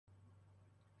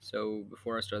So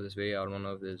before I start this video, I don't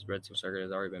know if this redstone circuit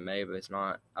has already been made, but it's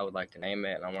not. I would like to name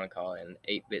it, and I want to call it an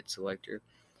 8-bit selector.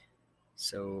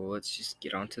 So let's just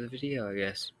get on to the video, I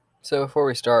guess. So before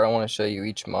we start, I want to show you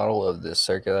each model of this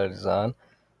circuit that I designed.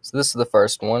 So this is the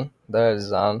first one that I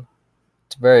designed.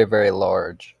 It's very, very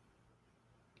large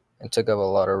and took up a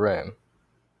lot of room.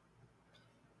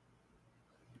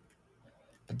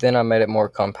 But then I made it more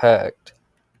compact.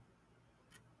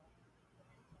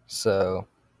 So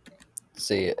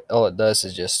see, all it does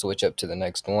is just switch up to the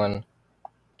next one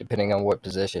depending on what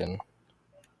position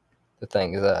the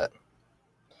thing is at.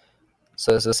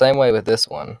 So it's the same way with this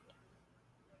one.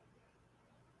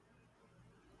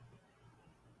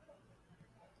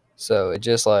 So it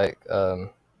just uses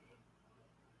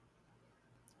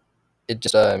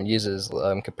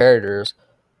comparators,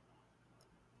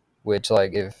 which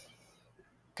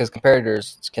because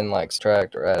comparators can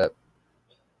subtract or add up,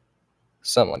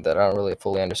 something like that. I don't really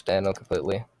fully understand them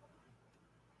completely,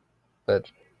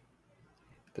 but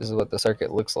this is what the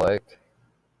circuit looks like.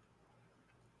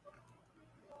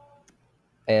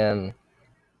 And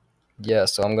yeah,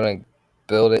 so I'm gonna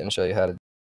build it and show you how to.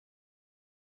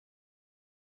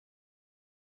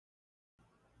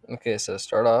 Okay, so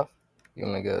start off, you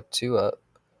want to go 2 up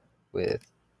with,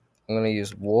 I'm going to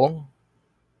use wool.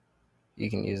 You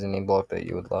can use any block that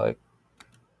you would like.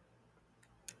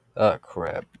 Oh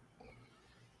crap.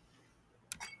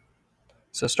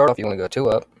 So start off, you want to go 2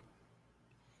 up,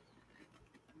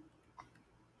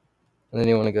 and then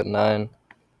you want to go 9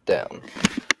 down.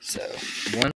 So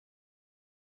 1,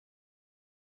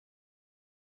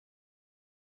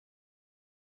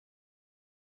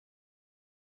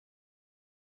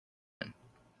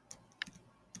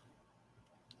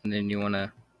 and then you want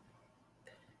to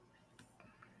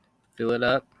fill it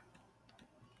up.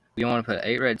 You want to put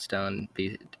 8 redstone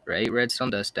pieces or 8 redstone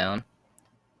dust down,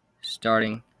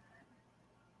 starting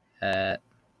at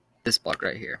this block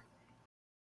right here.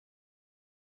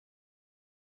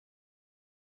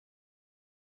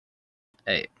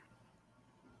 Eight.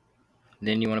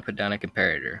 Then you want to put down a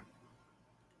comparator.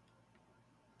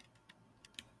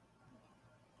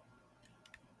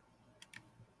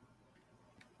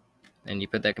 And you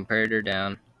put that comparator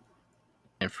down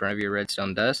in front of your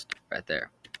redstone dust right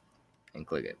there and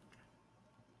click it.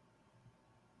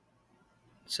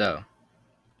 So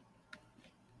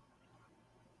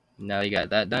now you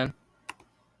got that done.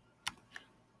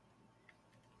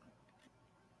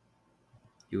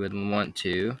 You would want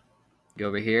to go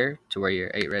over here to where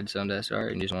your 8 redstone dust are,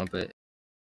 and you just want to put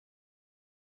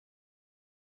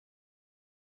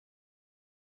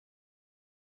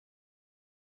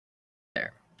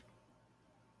there.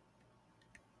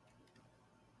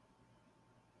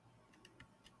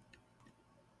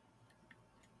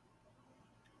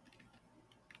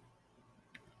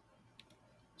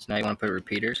 So now you want to put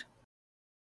repeaters.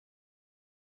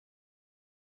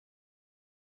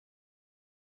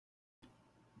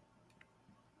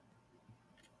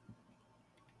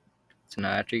 So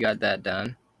now after you got that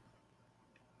done,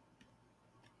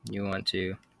 you want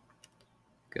to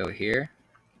go here.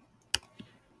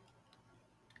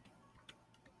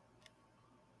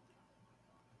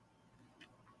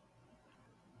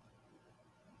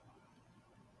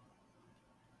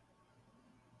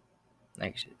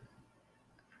 Actually,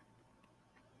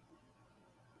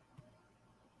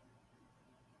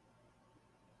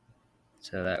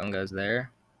 so that one goes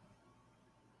there.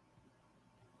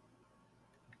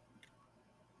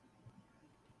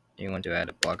 You want to add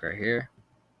a block right here,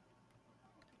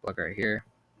 block right here,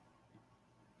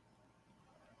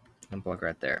 and block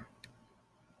right there.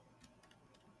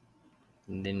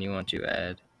 And then you want to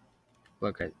add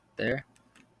block right there,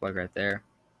 block right there,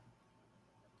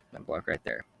 and block right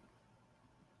there.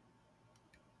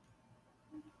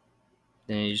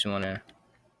 Then you just want to,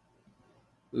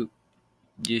 you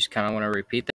just kind of want to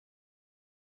repeat that.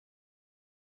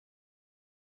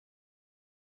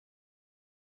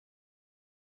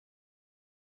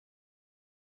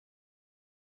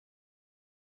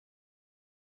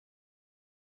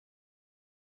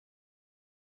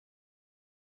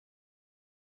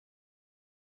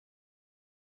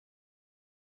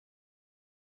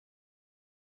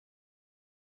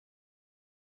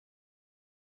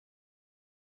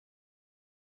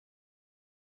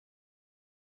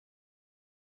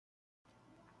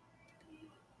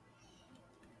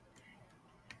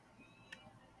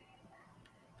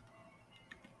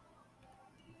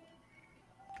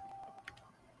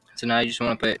 So now you just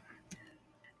want to put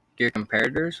your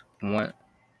comparators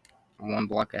one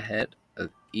block ahead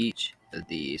of each of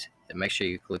these, and make sure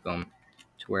you click them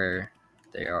to where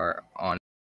they are on.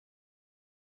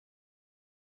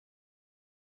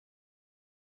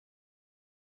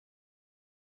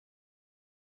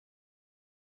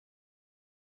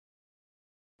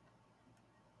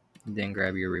 Then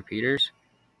grab your repeaters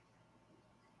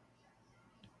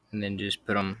and then just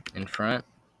put them in front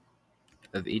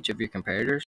of each of your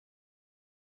comparators.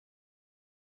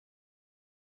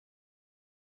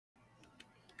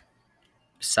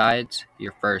 Besides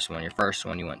your first one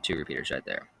you want 2 repeaters right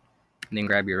there. And then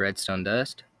grab your redstone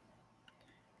dust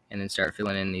and then start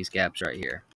filling in these gaps right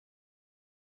here.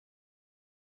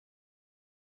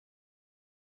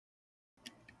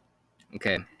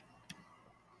 Okay,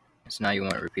 so now you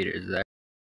want repeaters there.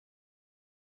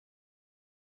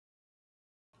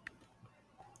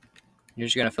 You're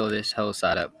just gonna fill this whole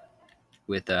side up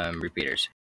with repeaters.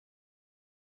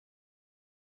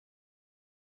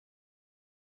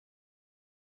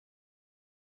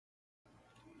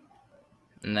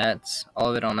 And that's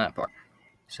all of it on that part.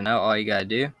 So now all you gotta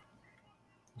do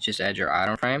is just add your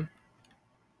item frame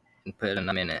and put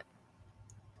them in it.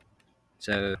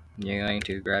 So you're going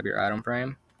to grab your item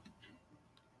frame,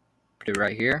 put it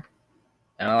right here,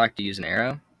 and I like to use an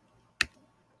arrow.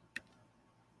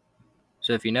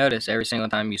 So if you notice, every single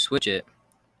time you switch it,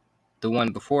 the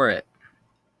one before it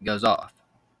goes off.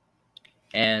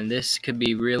 And this could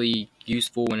be really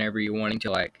useful whenever you're wanting to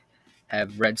like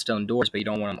have redstone doors, but you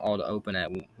don't want them all to open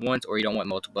at once, or you don't want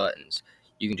multiple buttons.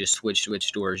 You can just switch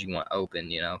doors you want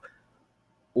open, you know.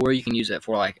 Or you can use it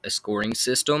for like a scoring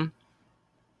system.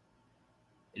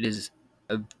 It is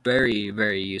a very,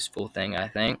 very useful thing, I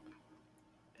think.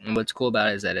 And what's cool about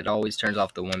it is that it always turns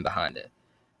off the one behind it.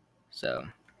 So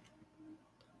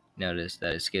notice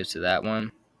that it skips to that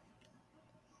one,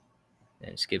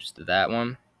 then it skips to that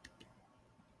one,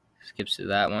 skips to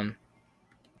that one,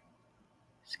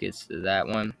 skips to that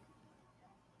one,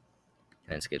 and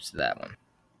then skips to that one.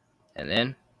 And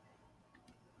then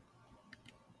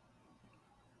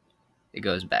it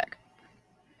goes back.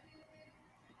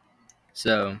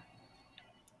 So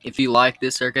if you like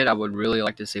this circuit, I would really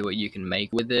like to see what you can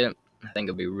make with it. I think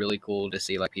it'd be really cool to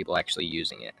see like people actually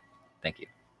using it. Thank you.